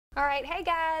All right, hey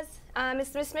guys,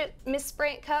 it's Miss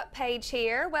Sprint Cup Page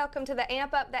here. Welcome to the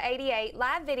Amp Up the 88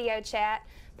 live video chat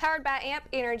powered by Amp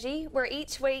Energy, where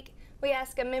each week we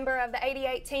ask a member of the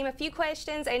 88 team a few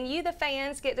questions and you, the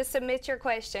fans, get to submit your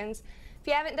questions. If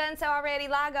you haven't done so already,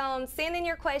 log on, send in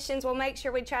your questions. We'll make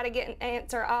sure we try to get and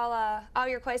answer all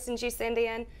your questions you send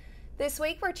in. This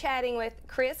week we're chatting with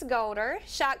Chris Golder,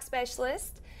 shock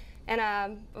specialist.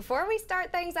 And before we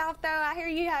start things off, though, I hear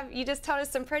you just told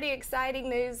us some pretty exciting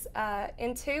news.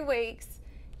 In 2 weeks,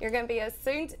 you're going to be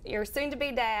you're soon to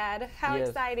be dad. How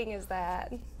exciting is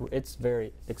that? It's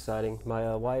very exciting.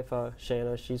 My wife,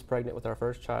 Shanna, she's pregnant with our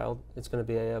first child. It's going to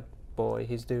be a boy.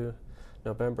 He's due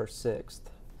November 6th.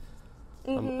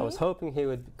 I was hoping he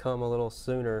would come a little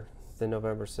sooner than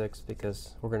November 6th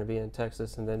because we're going to be in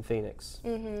Texas and then Phoenix,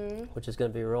 which is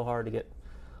going to be real hard to get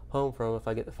home from if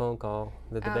I get the phone call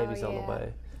that the baby's on the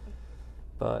way.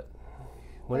 But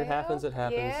when it happens, it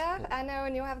happens. Yeah, I know,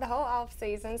 and you'll have the whole off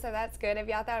season, so that's good. Have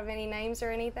y'all thought of any names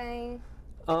or anything?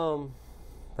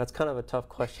 That's kind of a tough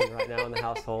question right now in the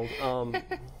household.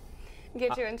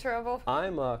 Get you in trouble?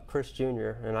 I'm Chris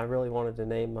Jr., and I really wanted to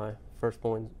name my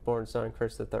firstborn son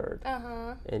Chris III.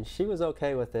 And she was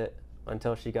okay with it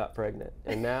until she got pregnant.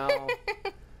 And now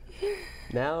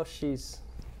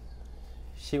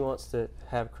she wants to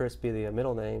have Chris be the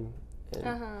middle name,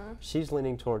 and she's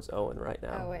leaning towards Owen right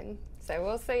now. Owen. So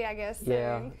we'll see, I guess,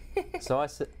 soon. Yeah. So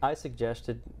I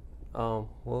suggested, well,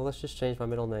 let's just change my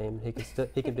middle name. He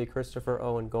can be Christopher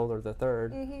Owen Golder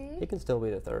III. He can still be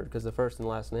the third because the first and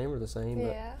last name are the same.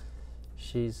 Yeah. But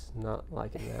she's not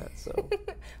liking that, so.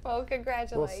 Well,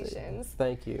 congratulations. We'll see.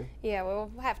 Thank you. Yeah,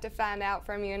 we'll have to find out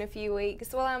from you in a few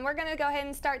weeks. Well, we're going to go ahead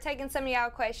and start taking some of y'all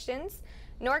questions.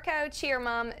 Norco Cheer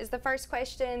Mom is the first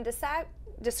question.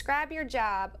 Describe your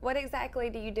job. What exactly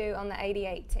do you do on the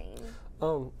 88 team?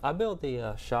 I build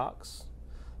the shocks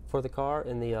for the car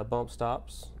and the bump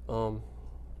stops. Our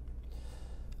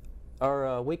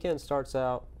weekend starts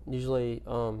out usually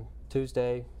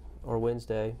Tuesday or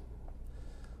Wednesday.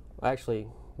 Actually,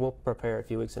 we'll prepare a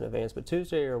few weeks in advance, but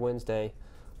Tuesday or Wednesday,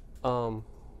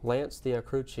 Lance, the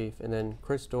crew chief, and then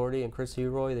Chris Doherty and Chris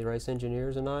Uroy, the race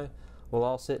engineers, and I will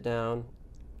all sit down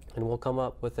and we'll come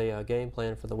up with a game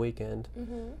plan for the weekend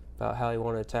about how you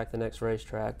want to attack the next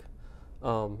racetrack.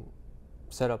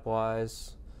 Setup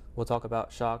wise, we'll talk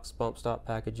about shocks, bump stop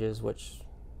packages, which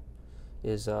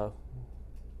is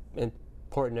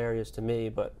important areas to me,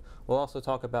 but we'll also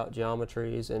talk about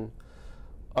geometries and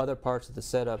other parts of the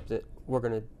setup that we're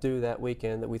going to do that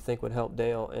weekend that we think would help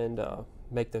Dale and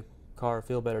make the car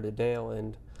feel better to Dale,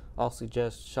 and I'll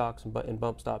suggest shocks and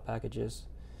bump stop packages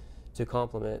to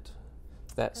complement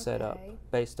that setup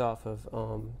based off of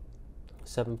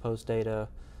 7-post data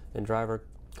and driver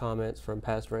comments from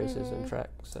past races and track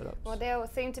setups. Well, Dale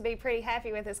seemed to be pretty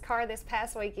happy with his car this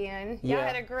past weekend. Y'all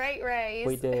had a great race.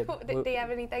 We did. Do you have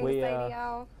anything to say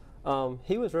to y'all?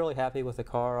 He was really happy with the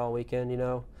car all weekend, you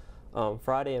know.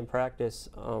 Friday in practice,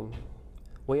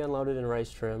 we unloaded in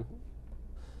race trim.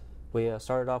 We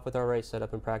started off with our race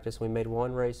setup in practice. We made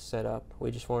one race setup.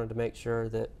 We just wanted to make sure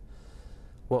that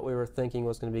what we were thinking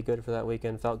was going to be good for that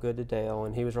weekend felt good to Dale,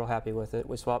 and he was real happy with it.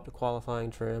 We swapped to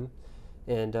qualifying trim,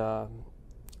 and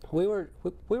we were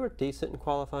decent in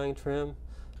qualifying trim,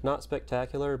 not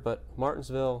spectacular, but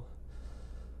Martinsville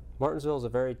is a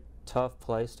very tough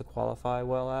place to qualify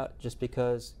well at, just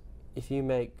because if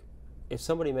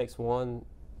somebody makes one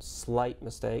slight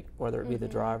mistake, whether it be the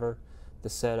driver, the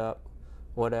setup,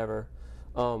 whatever,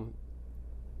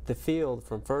 the field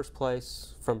from first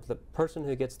place, from the person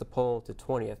who gets the pole to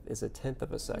 20th, is a 1/10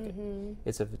 of a second.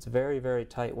 It's a very, very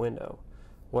tight window,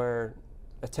 where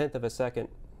a 1/10 of a second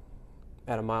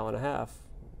at a 1.5 miles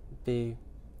be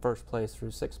first place through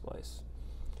 6th place.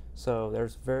 So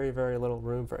there's very, very little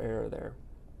room for error there.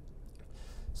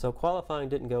 So qualifying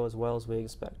didn't go as well as we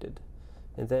expected.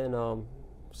 And then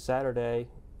Saturday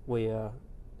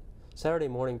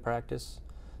morning practice,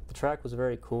 the track was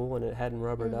very cool and it hadn't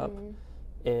rubbered up.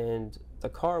 And the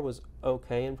car was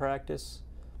okay in practice,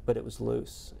 but it was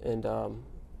loose, and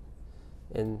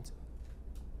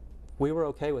we were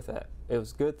okay with that. It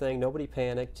was a good thing. Nobody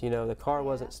panicked. You know, the car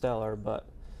wasn't stellar, but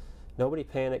nobody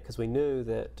panicked because we knew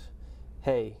that,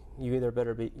 hey, you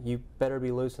better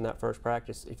be loose in that first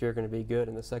practice if you're going to be good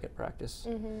in the second practice.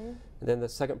 And then the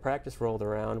second practice rolled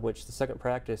around, which the second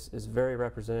practice is very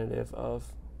representative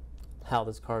of how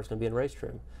this car is going to be in race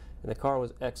trim. And the car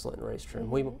was excellent in race trim.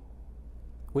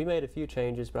 We made a few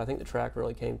changes, but I think the track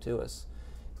really came to us.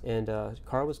 And the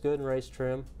car was good in race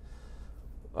trim.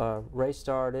 Race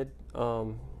started.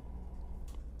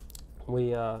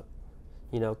 We,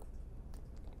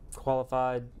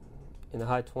 qualified in the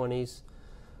high 20s.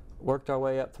 worked our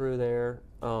way up through there.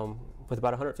 With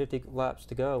about 150 laps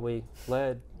to go, we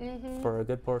led for a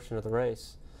good portion of the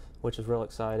race, which was real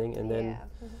exciting. And then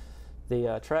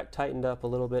the track tightened up a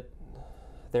little bit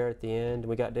there at the end.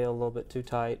 We got Dale a little bit too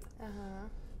tight,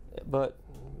 but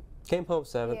came home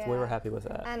 7th. We were happy with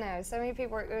that. I know. So many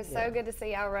people. It was so good to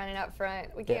see y'all running up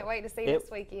front. We can't wait to see this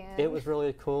weekend. It was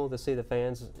really cool to see the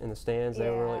fans in the stands. They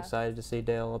were really excited to see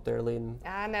Dale up there leading.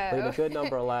 I know. Leading a good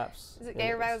number of laps.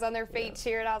 Everybody was on their feet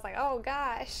cheering. I was like, oh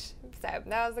gosh. So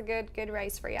that was a good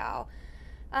race for y'all.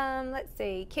 Let's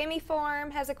see. Kimmy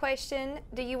Form has a question.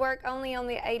 Do you work only on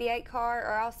the 88 car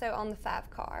or also on the 5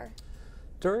 car?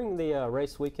 During the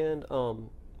race weekend,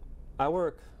 I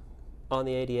work on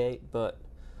the 88, but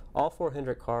all 4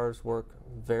 Hendrick cars work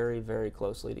very, very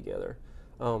closely together.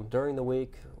 During the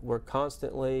week, we're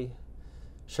constantly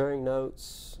sharing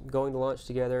notes, going to lunch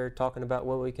together, talking about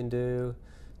what we can do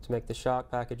to make the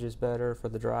shock packages better for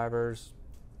the drivers,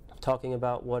 talking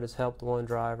about what has helped one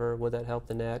driver, would that help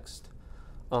the next.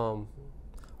 Our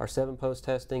 7-post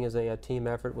testing is a team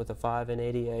effort with the 5 and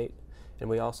 88, and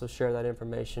we also share that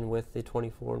information with the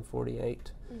 24 and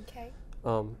 48. Okay.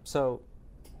 So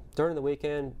during the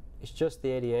weekend, it's just the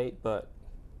 88, but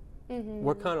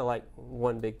we're kind of like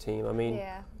one big team. I mean,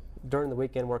 during the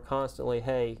weekend, we're constantly,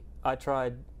 hey, I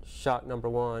tried shock number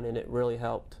 1, and it really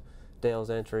helped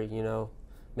Dale's entry. You know,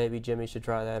 maybe Jimmy should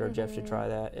try that, or Jeff should try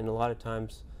that. And a lot of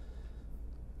times,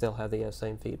 they'll have the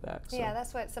same feedback. So. Yeah,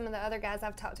 that's what some of the other guys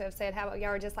I've talked to have said, how y'all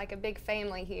are just like a big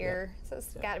family here. So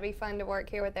it's got to be fun to work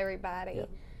here with everybody.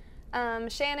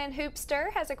 Shannon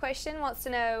Hoopster has a question, wants to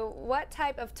know, what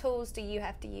type of tools do you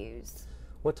have to use?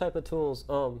 What type of tools?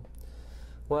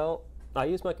 Well, I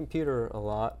use my computer a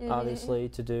lot, obviously,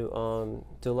 to do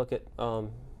to look at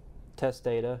test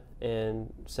data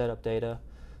and setup data.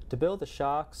 To build the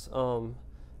shocks,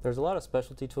 there's a lot of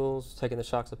specialty tools, taking the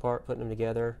shocks apart, putting them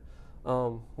together.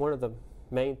 One of the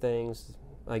main things,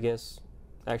 I guess,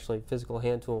 actually physical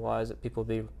hand tool wise, that people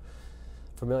be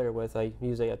familiar with, I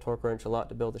use a torque wrench a lot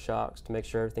to build the shocks to make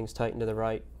sure everything's tightened to the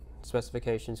right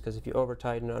specifications, because if you over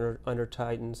tighten, under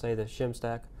tighten, say the shim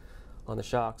stack on the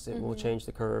shocks, it will change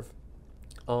the curve.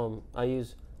 I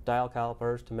use dial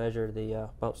calipers to measure the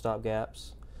bump stop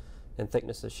gaps and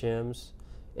thickness of shims,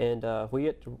 and we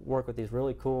get to work with these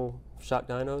really cool shock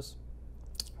dynos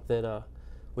that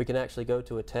we can actually go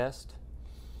to a test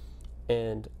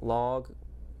and log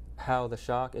how the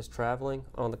shock is traveling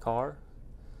on the car.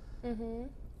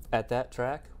 At that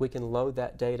track, we can load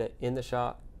that data in the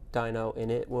shock dyno, and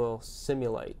it will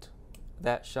simulate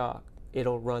that shock.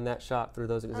 It'll run that shock through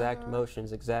those exact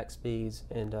motions, exact speeds,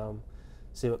 and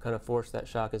see what kind of force that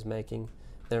shock is making.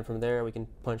 Then from there, we can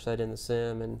punch that in the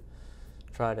sim and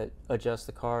try to adjust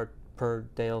the car per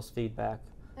Dale's feedback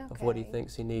of what he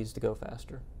thinks he needs to go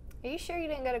faster. Are you sure you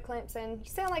didn't go to Clemson?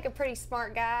 You sound like a pretty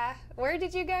smart guy. Where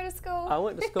did you go to school? I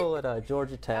went to school at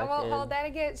Georgia Tech. I won't hold that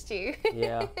against you.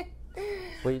 Yeah.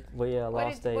 We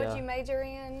lost what did you major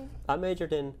in? I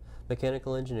majored in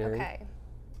mechanical engineering. Okay.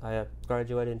 I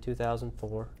graduated in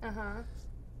 2004.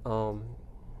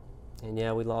 And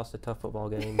yeah, we lost a tough football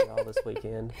game all this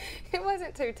weekend. It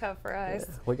wasn't too tough for us.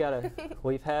 Yeah.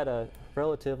 We've had a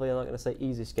relatively, I'm not going to say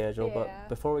easy schedule, but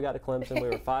before we got to Clemson, we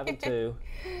were 5-2.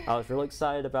 I was really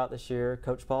excited about this year.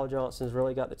 Coach Paul Johnson's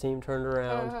really got the team turned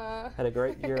around. Had a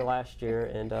great year last year,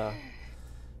 and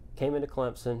came into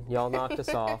Clemson. Y'all knocked us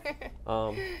off.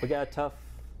 We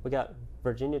got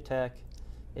Virginia Tech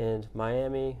and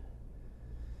Miami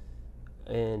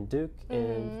and Duke,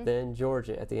 and then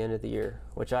Georgia at the end of the year,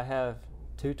 which I have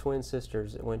 2 twin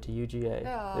sisters that went to UGA.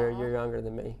 Aww. They're a year younger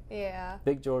than me. Yeah.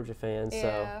 Big Georgia fans. Yeah.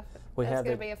 So we That's have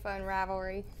going to be a fun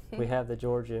rivalry. we have the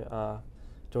Georgia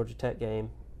Tech game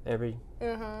every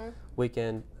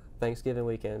weekend, Thanksgiving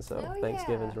weekend. So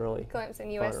Thanksgiving's really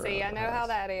Clemson, USC. I know how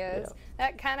that is. Yeah.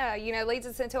 That kind of leads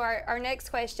us into our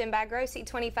next question by Grossi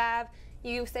 25.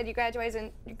 You said you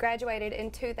graduated in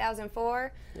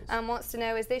 2004. Yes. Wants to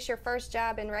know, is this your first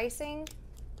job in racing?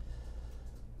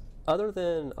 Other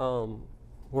than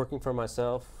working for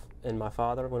myself and my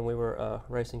father when we were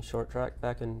racing short track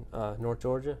back in North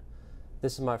Georgia,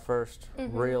 this is my first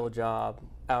real job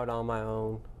out on my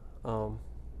own.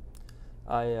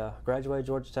 I graduated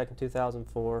Georgia Tech in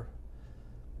 2004,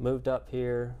 moved up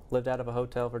here, lived out of a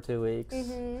hotel for 2 weeks,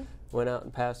 went out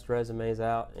and passed resumes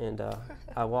out, and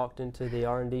I walked into the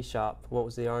R&D shop, what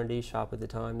was the R&D shop at the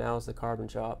time, now is the Carbon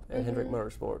Shop at Hendrick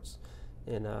Motorsports,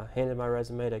 and handed my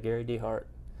resume to Gary Dehart,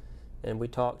 and we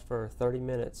talked for 30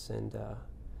 minutes, and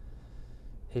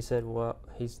he said, well,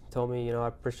 he told me, I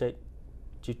appreciate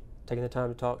you taking the time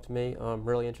to talk to me. I'm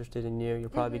really interested in you. You'll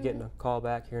probably be getting a call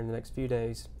back here in the next few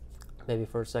days, maybe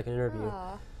for a second interview.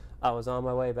 I was on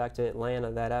my way back to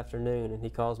Atlanta that afternoon, and he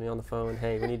calls me on the phone,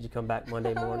 hey, we need you to come back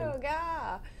Monday morning. Oh,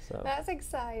 God. So, That's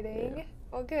exciting. yeah.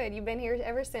 Well, good. You've been here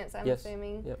ever since, I'm Yes.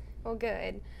 assuming. Yep. Well,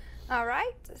 good. All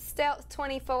right. Stealth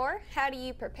 24, how do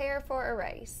you prepare for a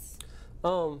race?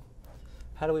 How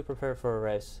do we prepare for a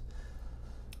race?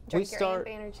 Drink we your start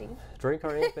AMP energy. drink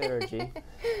our AMP energy.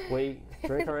 We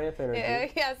drink our AMP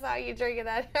energy. Yeah, I saw you drinking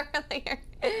that earlier.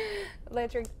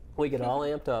 Electric. We get all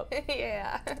amped up.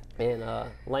 Yeah. And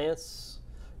Lance,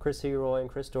 Chris Heroy, and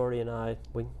Chris Doherty and I,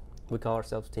 we call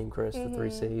ourselves Team Chris, the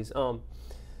 3 C's.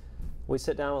 We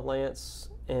sit down with Lance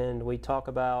and we talk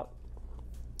about,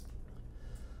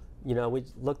 you know, we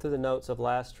look through the notes of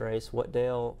last race, what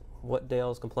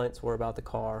Dale's complaints were about the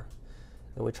car,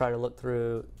 and we try to look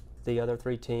through the other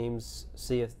 3 teams,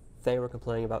 see if they were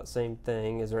complaining about the same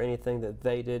thing. Is there anything that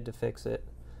they did to fix it?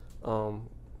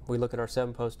 We look at our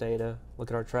 7-post data, look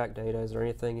at our track data. Is there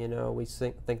anything, you know, we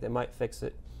think that might fix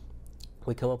it?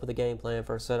 We come up with a game plan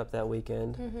for a setup that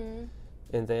weekend.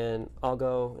 And then I'll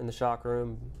go in the shock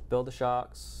room, build the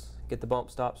shocks, get the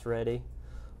bump stops ready,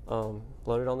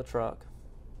 load it on the truck.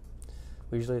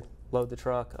 We usually load the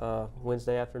truck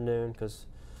Wednesday afternoon because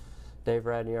Dave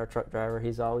Radney, our truck driver,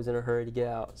 he's always in a hurry to get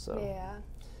out. So Yeah.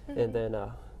 and then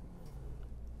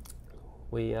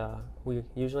we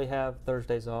usually have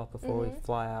Thursdays off before we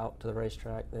fly out to the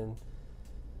racetrack. Then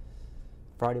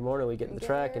Friday morning we get to the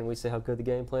track and we see how good the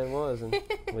game plan was, and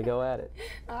we go at it.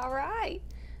 All right.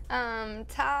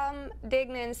 Tom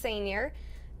Dignan Sr.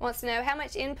 wants to know, how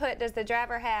much input does the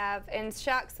driver have in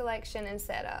shock selection and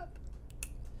setup?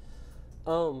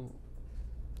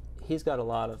 He's got a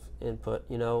lot of input.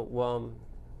 You know,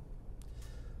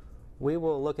 we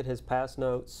will look at his past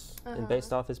notes and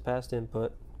based off his past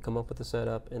input, come up with the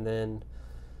setup, and then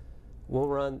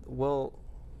we'll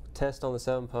test on the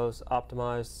 7-post,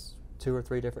 optimize 2 or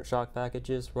 3 different shock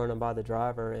packages, run them by the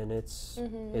driver, and it's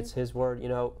his word. You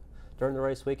know, during the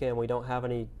race weekend, we don't have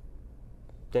any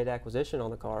data acquisition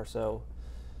on the car, so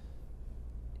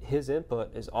his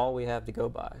input is all we have to go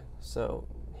by. So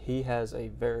he has a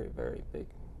very, very big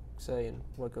say in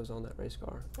what goes on that race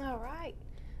car. All right.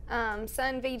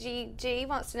 Sun VGG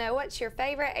wants to know, what's your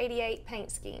favorite 88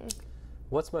 paint scheme?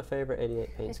 What's my favorite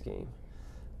 88 paint scheme?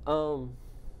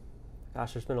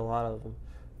 Gosh, there's been a lot of them.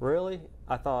 Really,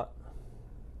 I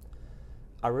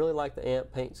really like the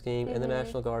AMP paint scheme and the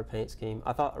National Guard paint scheme.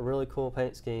 I thought a really cool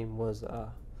paint scheme was,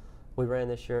 we ran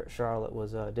this year at Charlotte,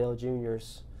 was Dale Jr.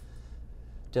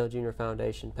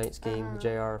 Foundation paint scheme. The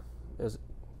JR, it was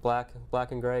black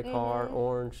and gray car,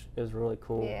 orange. It was really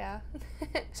cool. Yeah.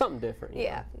 Something different. You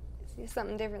Yeah. It's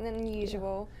something different than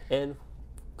usual. know. And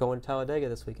going to Talladega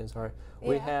this weekend,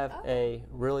 we have a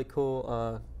really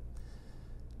cool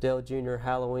Dale Jr.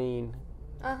 Halloween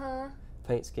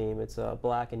paint scheme. It's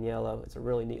black and yellow. It's a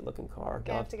really neat looking car.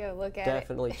 I have to go look at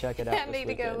Definitely check it out. I need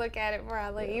to go look at it before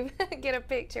I leave. Get a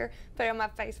picture, put it on my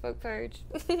Facebook page,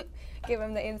 give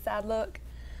them the inside look.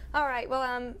 All right.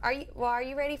 Well, are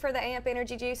you ready for the AMP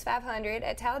Energy Juice 500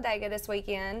 at Talladega this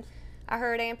weekend? I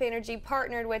heard AMP Energy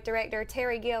partnered with director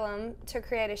Terry Gillum to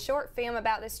create a short film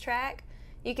about this track.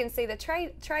 You can see the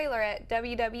trailer at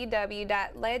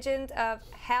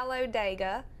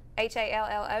www.legendofhallowdega,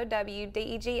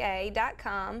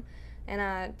 HALLOWDEGA.com.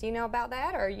 And do you know about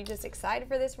that, or are you just excited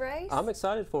for this race? I'm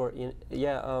excited for it.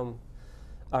 Yeah.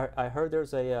 I heard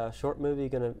there's a short movie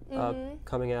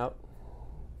coming out,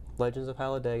 Legends of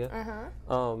Talladega.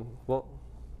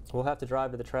 We'll have to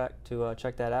drive to the track to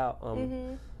check that out.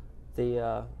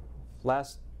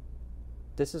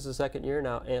 This is the second year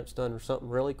now AMP's done something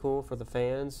really cool for the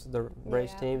fans, the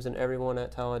race teams, and everyone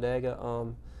at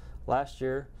Talladega. Last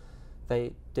year,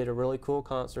 they did a really cool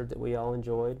concert that we all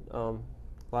enjoyed. A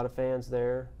lot of fans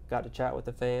there, got to chat with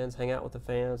the fans, hang out with the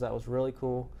fans. That was really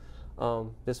cool.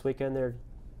 This weekend they're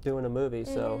doing a movie,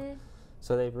 so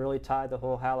they've really tied the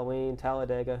whole Halloween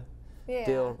Talladega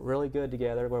deal really good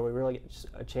together, where we really get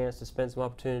a chance to spend some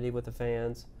opportunity with the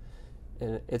fans,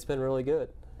 and it's been really good.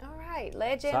 All right,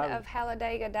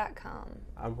 legendofhallowdega.com.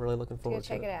 I'm really looking forward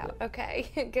to it. Go check it out. Yeah.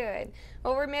 Okay, good.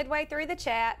 Well, we're midway through the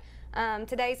chat.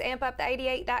 Today's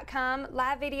AmpUpThe88.com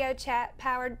live video chat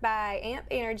powered by AMP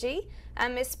Energy.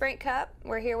 I'm Miss Sprint Cup.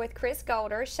 We're here with Chris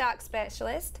Golder, shock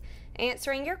specialist,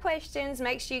 answering your questions.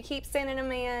 Make sure you keep sending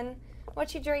them in.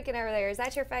 What you drinking over there? Is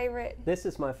that your favorite? This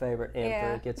is my favorite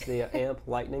AMP drink. It's the AMP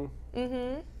Lightning.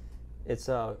 It's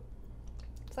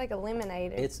like a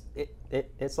lemonade. It's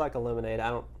like a lemonade.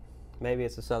 Maybe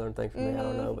it's a southern thing for me. I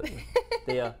don't know, but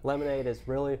the lemonade is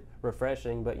really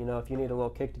refreshing. But you know, if you need a little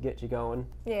kick to get you going,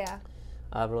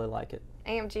 I really like it.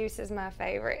 AMP juice is my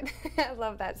favorite. I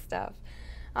love that stuff.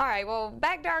 All right, well,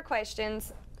 back to our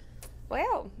questions.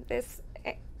 Well,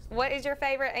 What is your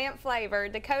favorite AMP flavor?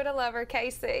 Dakota Lover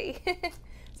KC.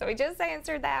 So we just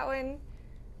answered that one.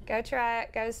 Go try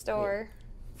it. Go store.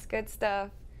 It's good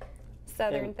stuff.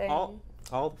 Southern And thing. all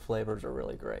the flavors are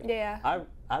really great. Yeah.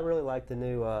 I really like the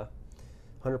new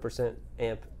 100%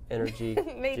 AMP energy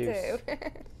Me juice.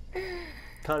 too.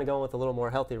 Kind of going with a little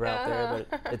more healthy route there,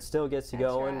 but it still gets you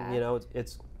That's going. right. You know,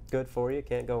 it's good for you.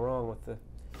 Can't go wrong with the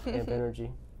AMP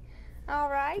energy All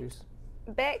right. juice.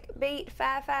 Beck Beat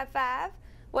 555.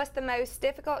 What's the most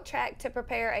difficult track to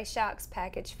prepare a shocks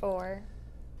package for?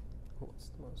 What's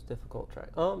the most difficult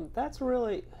track? That's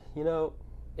really, you know,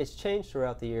 it's changed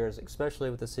throughout the years, especially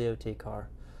with the COT car.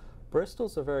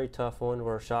 Bristol's a very tough one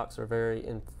where shocks are very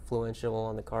influential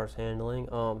on the car's handling.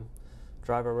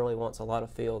 Driver really wants a lot of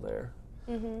feel there.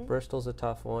 Bristol's a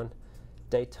tough one.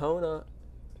 Daytona,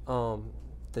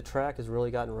 the track has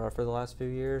really gotten rougher the last few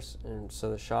years, and so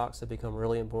the shocks have become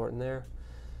really important there.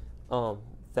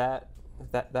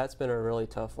 That's been a really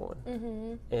tough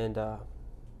one. And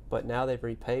but now they've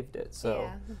repaved it, so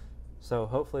Yeah. so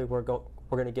hopefully we're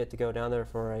going to get to go down there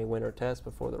for a winter test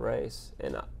before the race,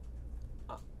 and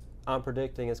I'm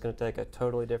predicting it's going to take a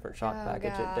totally different shock Oh,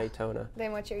 package God. at Daytona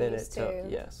Than what you're than used it to.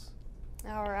 took. Yes.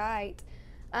 All right.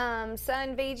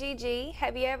 Sun VGG,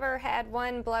 have you ever had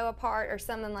one blow apart or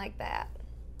something like that?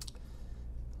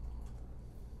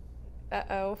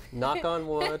 Uh-oh. Knock on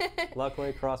wood.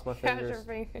 Luckily, cross my Cross your fingers.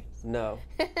 fingers. No.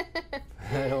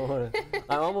 I don't want to.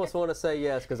 I almost want to say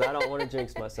yes because I don't want to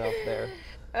jinx myself there.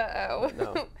 Uh-oh.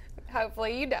 No.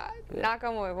 Hopefully you don't. Yeah. Knock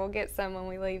on wood. We'll get some when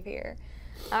we leave here.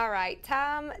 All right.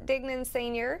 Tom Dignan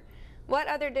Sr., what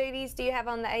other duties do you have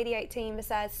on the 88 team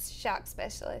besides shock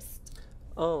specialist?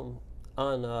 During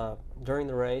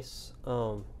the race,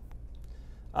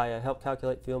 I help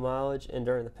calculate fuel mileage, and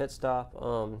during the pit stop,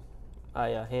 I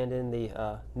hand in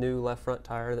the new left front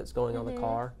tire that's going on the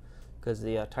car, because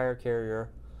the tire carrier,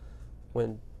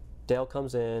 when Dale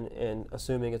comes in, and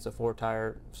assuming it's a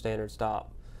 4-tire standard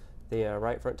stop, the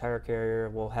right front tire carrier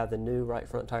will have the new right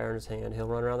front tire in his hand. He'll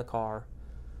run around the car,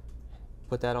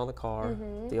 put that on the car.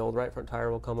 The old right front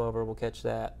tire will come over, we'll catch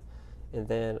that, and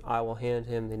then I will hand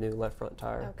him the new left front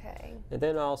tire. Okay. And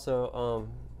then also,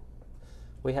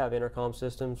 we have intercom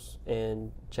systems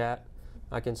and chat.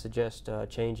 I can suggest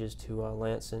changes to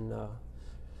Lance and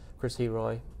Chris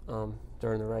Heroy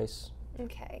during the race.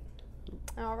 Okay.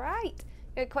 All right.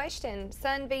 Good question.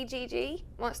 Sun VGG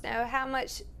wants to know how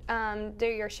much do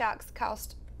your shocks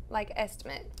cost, like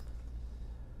estimate?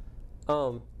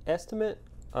 Estimate,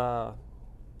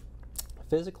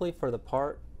 physically for the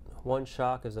part, one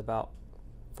shock is about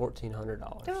 $1,400.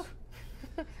 Oh.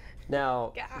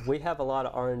 Now, Gah. we have a lot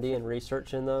of R&D and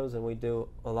research in those, and we do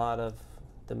a lot of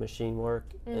the machine work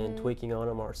and tweaking on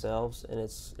them ourselves, and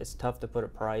it's tough to put a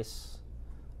price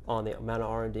on the amount of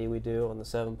R&D we do on the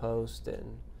 7-post.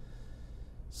 And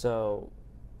so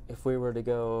if we were to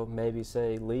go maybe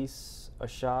say lease a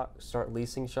shock, start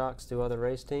leasing shocks to other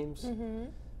race teams,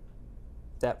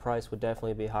 that price would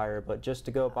definitely be higher, but just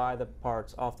to go buy the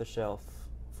parts off the shelf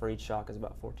for each shock is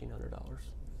about $1,400.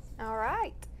 All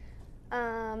right.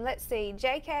 Let's see.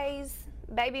 JK's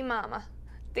baby mama.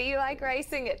 Do you like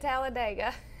racing at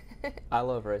Talladega? I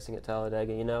love racing at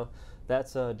Talladega. You know,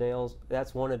 that's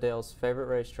one of Dale's favorite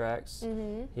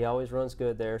racetracks. He always runs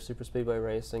good there, super speedway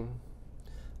racing.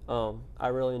 I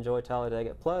really enjoy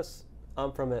Talladega. Plus,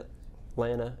 I'm from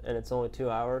Atlanta, and it's only 2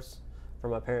 hours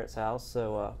from my parents' house,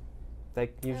 so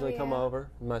they usually come yeah. over,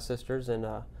 my sisters, and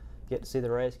get to see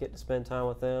the race, get to spend time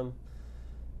with them,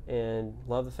 and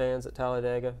love the fans at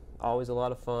Talladega. Always a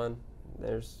lot of fun.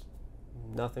 There's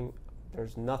nothing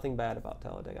bad about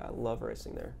Talladega. I love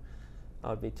racing there. I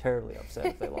would be terribly upset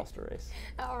if they lost a race.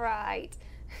 All right.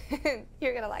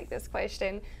 You're going to like this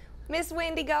question. Miss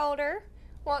Wendy Golder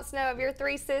wants to know of your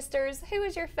 3 sisters, who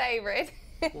is your favorite?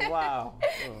 Wow.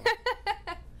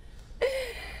 Oh.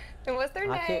 And what's their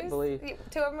names? I can't believe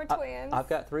 2 of them are twins. I've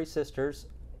got 3 sisters.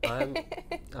 I'm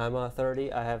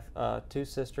 30. I have 2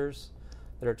 sisters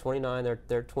that are 29.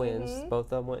 They're twins. Both of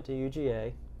them went to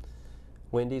UGA.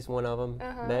 Wendy's one of them.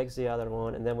 Meg's the other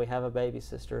one, and then we have a baby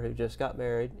sister who just got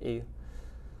married,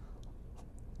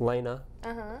 Lena.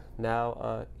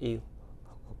 Now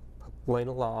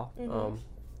Lena Law.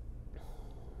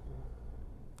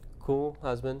 Cool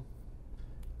husband.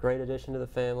 Great addition to the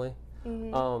family.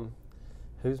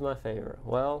 Who's my favorite?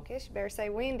 Well, Guess you better say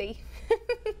Wendy.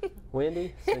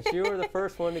 Wendy, since you were the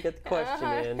first one to get the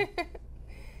question in,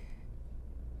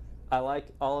 I like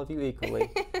all of you equally,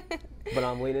 but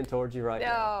I'm leaning towards you right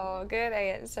now. Oh, good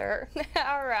answer.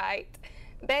 All right.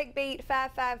 Beckbeat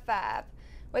 555.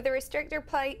 With a restrictor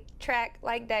plate track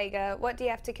like Dega, what do you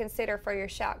have to consider for your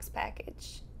shocks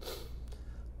package?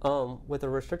 With a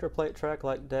restrictor plate track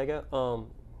like Dega,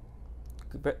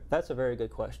 that's a very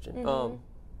good question.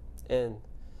 And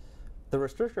the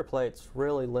restrictor plates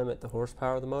really limit the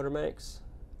horsepower the motor makes.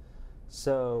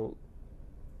 So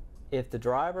if the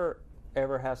driver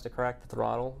ever has to crack the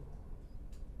throttle,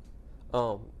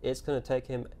 it's going to take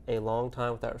him a long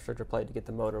time with that restrictor plate to get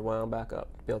the motor wound back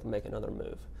up to be able to make another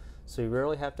move. So you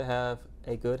really have to have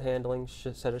a good handling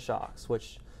set of shocks,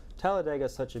 which Talladega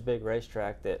is such a big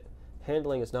racetrack that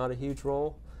handling is not a huge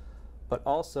role, but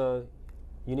also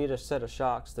you need a set of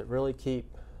shocks that really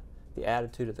keep the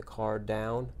attitude of the car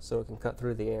down so it can cut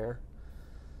through the air.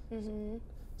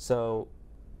 So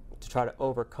to try to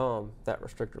overcome that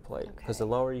restrictor plate, because the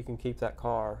lower you can keep that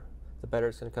car, the better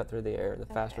it's going to cut through the air, and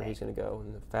the faster he's going to go,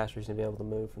 and the faster he's going to be able to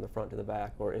move from the front to the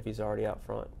back, or if he's already out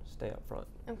front, stay up front.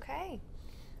 Okay.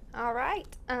 All right.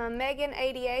 Megan,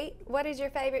 88, what is your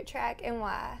favorite track and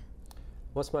why?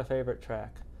 What's my favorite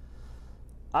track?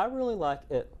 I really like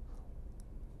it.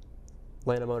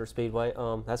 Atlanta Motor Speedway.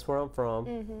 That's where I'm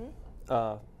from.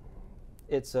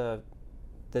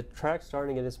 The track's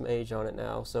starting to get some age on it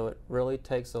now, so it really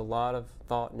takes a lot of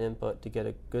thought and input to get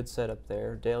a good setup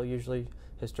there. Dale usually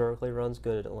historically runs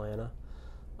good at Atlanta.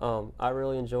 I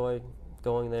really enjoy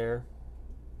going there.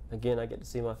 Again, I get to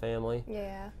see my family.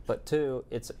 Yeah. But two,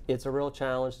 it's a real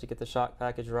challenge to get the shock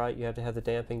package right. You have to have the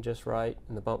damping just right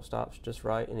and the bump stops just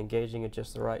right and engaging at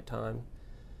just the right time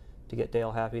to get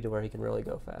Dale happy to where he can really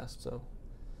go fast. So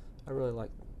I really like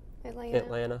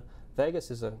Atlanta. Vegas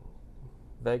is a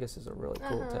really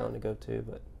cool town to go to,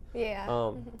 but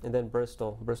and then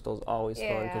Bristol's always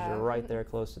fun because you're right there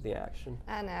close to the action.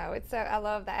 I know, it's so, I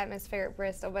love the atmosphere at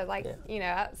Bristol, but you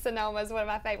know, Sonoma is one of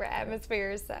my favorite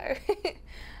atmospheres, so.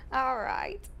 All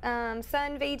right,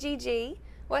 Sun VGG,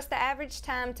 what's the average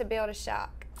time to build a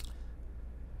shock?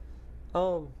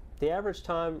 The average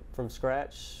time from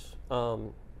scratch,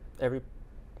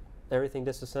 everything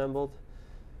disassembled,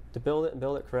 to build it and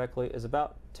build it correctly is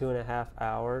about 2.5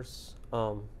 hours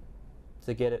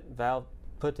to get it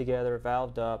put together,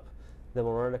 valved up. Then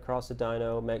we'll run it across the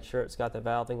dyno, make sure it's got the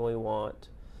valving we want.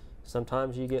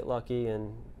 Sometimes you get lucky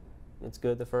and it's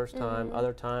good the first time.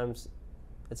 Other times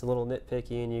it's a little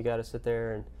nitpicky and you got to sit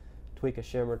there and tweak a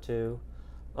shim or two,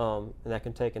 and that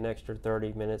can take an extra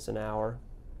 30 minutes, an hour.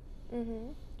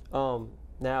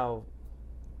 Now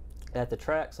at the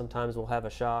track, sometimes we'll have a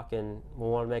shock and we'll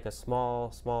want to make a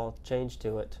small change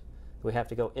to it. We have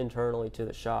to go internally to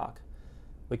the shock.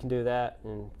 We can do that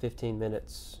in 15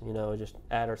 minutes, you know, just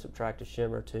add or subtract a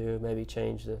shim or two, maybe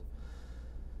change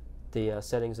the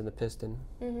settings in the piston.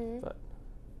 But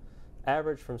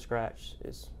average from scratch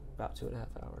is about 2.5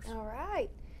 hours. All right.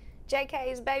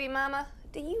 JK's baby mama,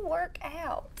 do you work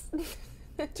out?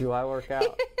 Do I work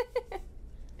out?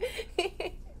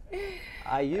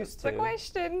 I used to. That's the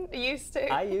question. Used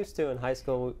to. I used to in high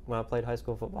school when I played high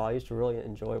school football. I used to really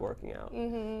enjoy working out,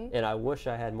 and I wish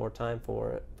I had more time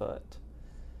for it. But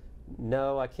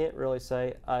no, I can't really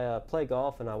say. I play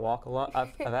golf and I walk a lot.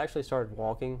 I've actually started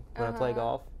walking when I play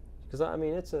golf because I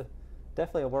mean it's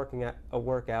definitely a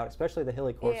workout, especially the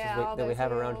hilly courses that we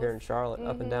have around here in Charlotte,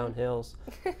 up and down hills.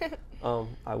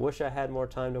 I wish I had more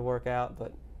time to work out,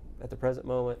 but at the present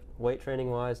moment, weight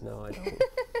training wise, no, I don't.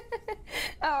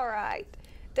 All right.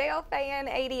 Dale Fan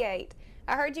 88.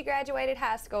 I heard you graduated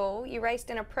high school. You raced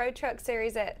in a pro truck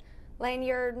series at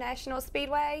Lanier National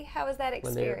Speedway. How was that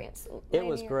experience? It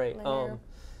was great.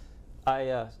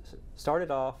 I started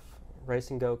off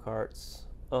racing go-karts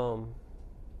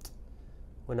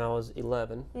when I was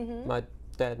 11. My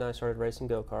dad and I started racing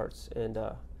go-karts and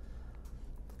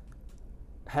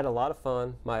had a lot of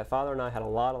fun. My father and I had a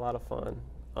lot of fun.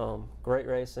 Great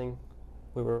racing.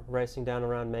 We were racing down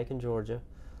around Macon, Georgia,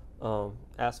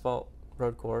 asphalt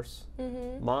road course.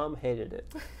 Mom hated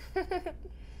it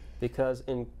because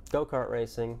in go-kart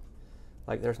racing,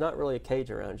 like there's not really a cage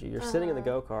around you. You're sitting in the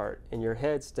go-kart and your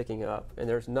head's sticking up, and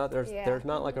there's not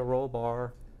like a roll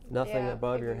bar, nothing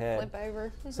above your head. Flip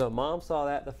over. So Mom saw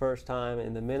that the first time,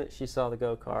 and the minute she saw the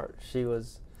go-kart, she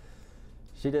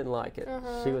didn't like it.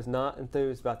 She was not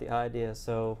enthused about the idea.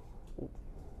 So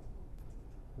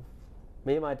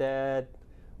me and my dad,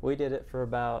 we did it for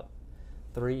about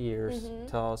 3 years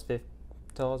till I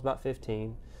was about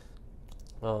 15,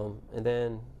 and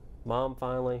then Mom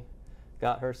finally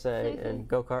got her say, and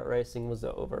go-kart racing was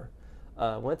over.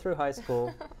 Went through high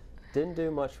school, didn't do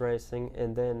much racing,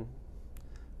 and then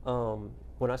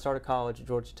when I started college at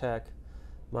Georgia Tech,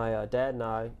 my dad and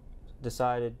I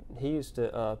decided, he used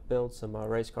to build some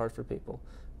race cars for people.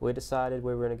 We decided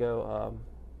we were going to go,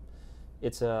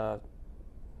 it's a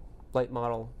late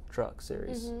model truck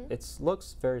series. It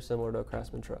looks very similar to a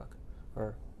Craftsman truck,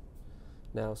 or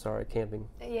now, sorry, Camping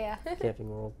Yeah. Camping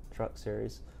World Truck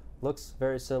Series. Looks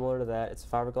very similar to that. It's a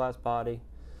fiberglass body,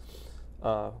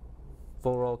 full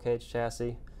roll cage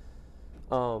chassis.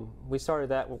 We started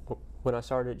that when I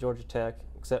started at Georgia Tech,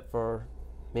 except for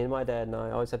me and my dad and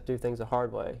I always have to do things the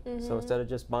hard way. So instead of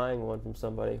just buying one from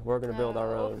somebody, we're going to build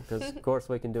our own, because of course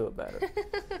we can do it better.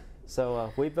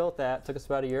 So we built that. Took us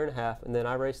about 1.5 years, and then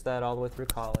I raced that all the way through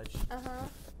college.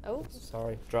 Oh.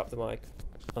 Sorry, dropped the mic.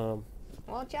 Want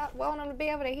them to be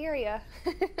able to hear you.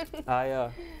 I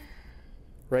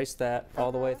raced that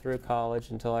all the way through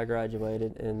college until I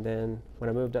graduated, and then when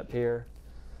I moved up here,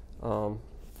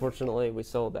 fortunately we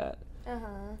sold that.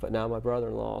 But now my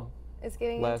brother-in-law, Is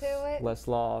getting into it? Les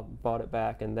Law, bought it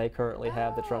back, and they currently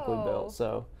have the truck we built.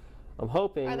 So I'm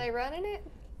hoping. Are they running it?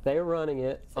 They're running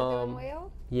it. Is it doing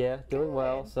well? Yeah, doing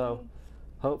well. Good. So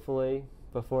hopefully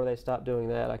before they stop doing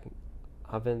that,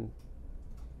 I've been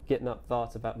getting up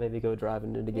thoughts about maybe go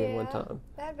driving it again one time.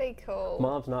 That'd be cool.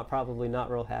 Mom's probably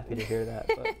not real happy to hear that.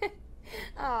 But.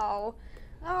 Oh,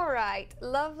 all right.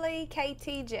 Lovely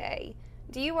KTJ.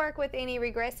 Do you work with any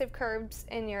regressive curbs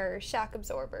in your shock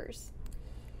absorbers?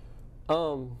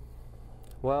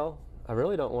 Well, I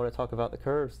really don't want to talk about the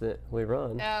curves that we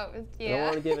run. Oh, yeah. I don't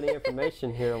want to give any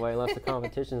information here away unless the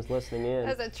competition's listening in.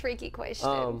 That's a tricky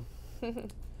question.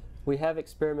 We have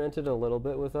experimented a little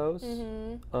bit with those.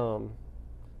 And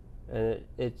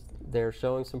they're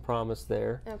showing some promise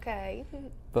there. Okay.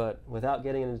 But without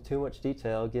getting into too much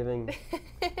detail, giving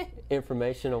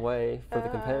information away for the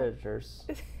competitors,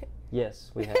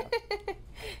 yes, we have.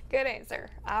 Good answer.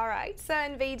 All right.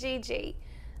 Sun VGG.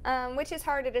 Which is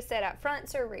harder to set up,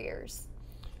 fronts or rears?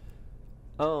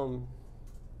 That's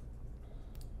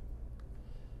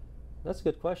a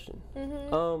good question.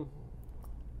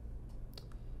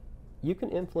 You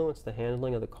can influence the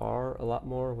handling of the car a lot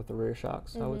more with the rear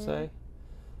shocks, I would say.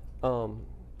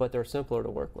 But they're simpler to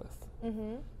work with.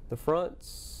 The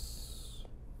fronts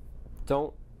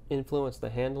don't influence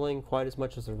the handling quite as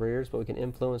much as the rears, but we can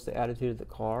influence the attitude of the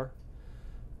car,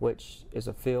 which is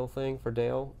a feel thing for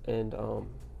Dale, and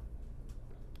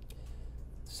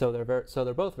so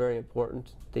they're both very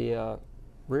important. The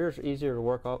rears are easier to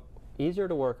work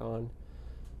on.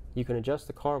 You can adjust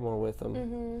the car more with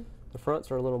them. The fronts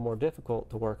are a little more difficult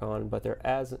to work on, but they're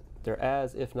as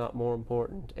if not more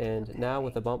important. And now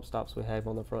with the bump stops we have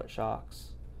on the front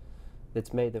shocks,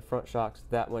 it's made the front shocks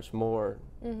that much more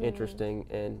interesting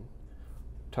and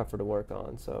tougher to work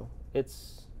on. So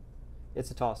it's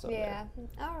a toss-up. Yeah. There.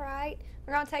 All right.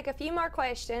 We're going to take a few more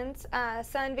questions.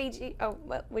 Sun VG. Oh,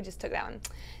 well, we just took that one.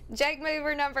 Jake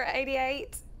Mover, number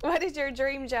 88. What is your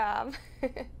dream job?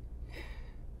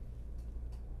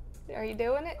 Are you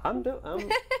doing it? I'm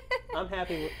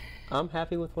happy. I'm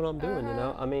happy with what I'm doing. You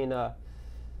know. I mean, I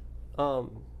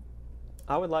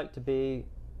would like to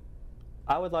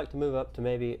move up to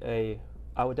maybe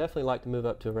I would definitely like to move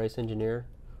up to a race engineer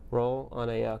role on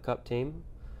a cup team.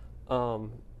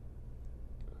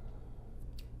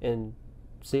 And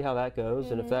see how that goes,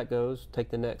 and if that goes,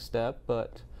 take the next step.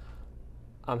 But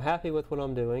I'm happy with what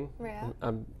I'm doing. Yeah.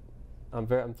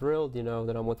 I'm thrilled, you know,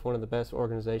 that I'm with one of the best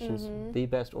organizations, the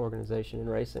best organization in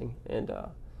racing, and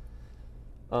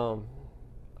I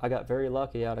got very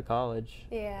lucky out of college.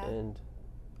 Yeah. And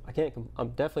I'm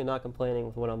definitely not complaining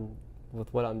with what I'm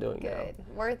doing now. Good.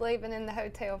 Worth leaving in the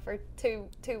hotel for two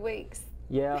weeks.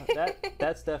 Yeah,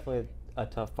 that's definitely a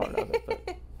tough part of it.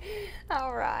 But.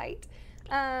 All right.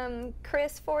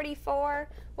 Chris 44,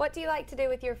 what do you like to do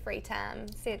with your free time?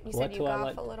 You said you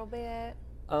golf a little bit.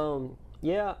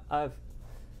 Yeah, I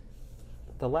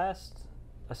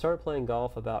started playing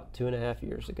golf about 2.5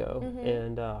 years ago,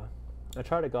 and I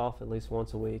try to golf at least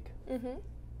once a week.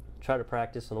 Try to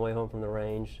practice on the way home from the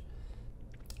range.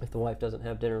 If the wife doesn't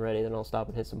have dinner ready, then I'll stop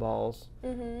and hit some balls,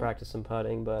 practice some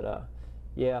putting. But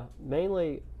yeah,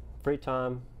 mainly free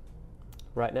time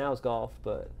right now is golf,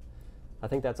 but I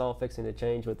think that's all fixing to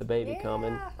change with the baby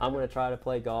coming. I'm going to try to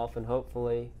play golf, and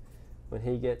hopefully when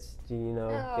he gets to, you know,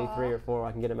 be 3 or 4,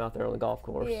 I can get him out there on the golf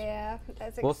course. Yeah,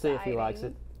 that's exciting. We'll see if he likes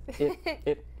it.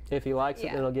 If he likes it,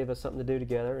 then it'll give us something to do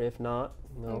together. If not,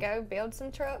 no. Go build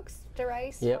some trucks to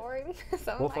race for him.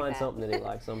 We'll find something that he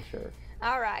likes, I'm sure.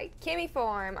 All right. Kimmy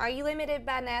Form, are you limited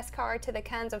by NASCAR to the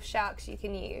kinds of shocks you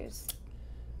can use?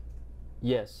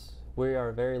 Yes, we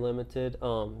are very limited.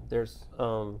 There's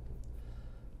 4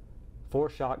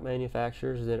 shock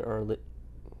manufacturers that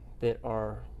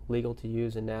are legal to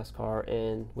use in NASCAR,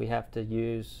 and we have to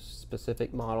use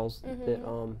specific models that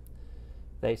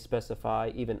they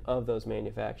specify, even of those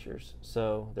manufacturers.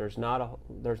 So there's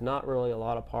not really a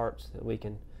lot of parts that we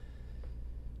can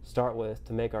start with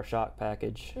to make our shock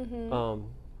package.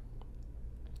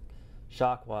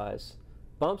 Shock wise,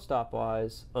 bump stop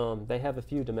wise, they have a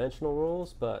few dimensional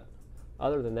rules, but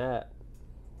other than that,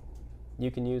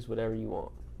 you can use whatever you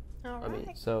want. All right. I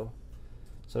mean, so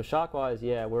shock wise,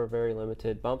 yeah, we're very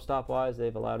limited. Bump stop wise,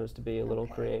 they've allowed us to be a little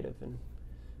creative, and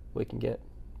we can get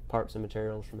parts and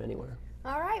materials from anywhere.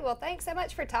 All right. Well, thanks so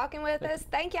much for talking with us.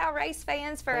 Thank y'all race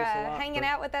fans for hanging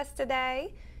out with us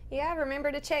today. Yeah,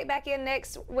 remember to check back in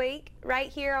next week right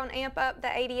here on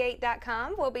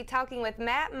ampupthe88.com. We'll be talking with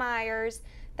Matt Myers,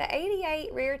 the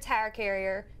 88 rear tire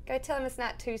carrier. Go tell him it's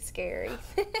not too scary.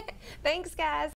 Thanks, guys.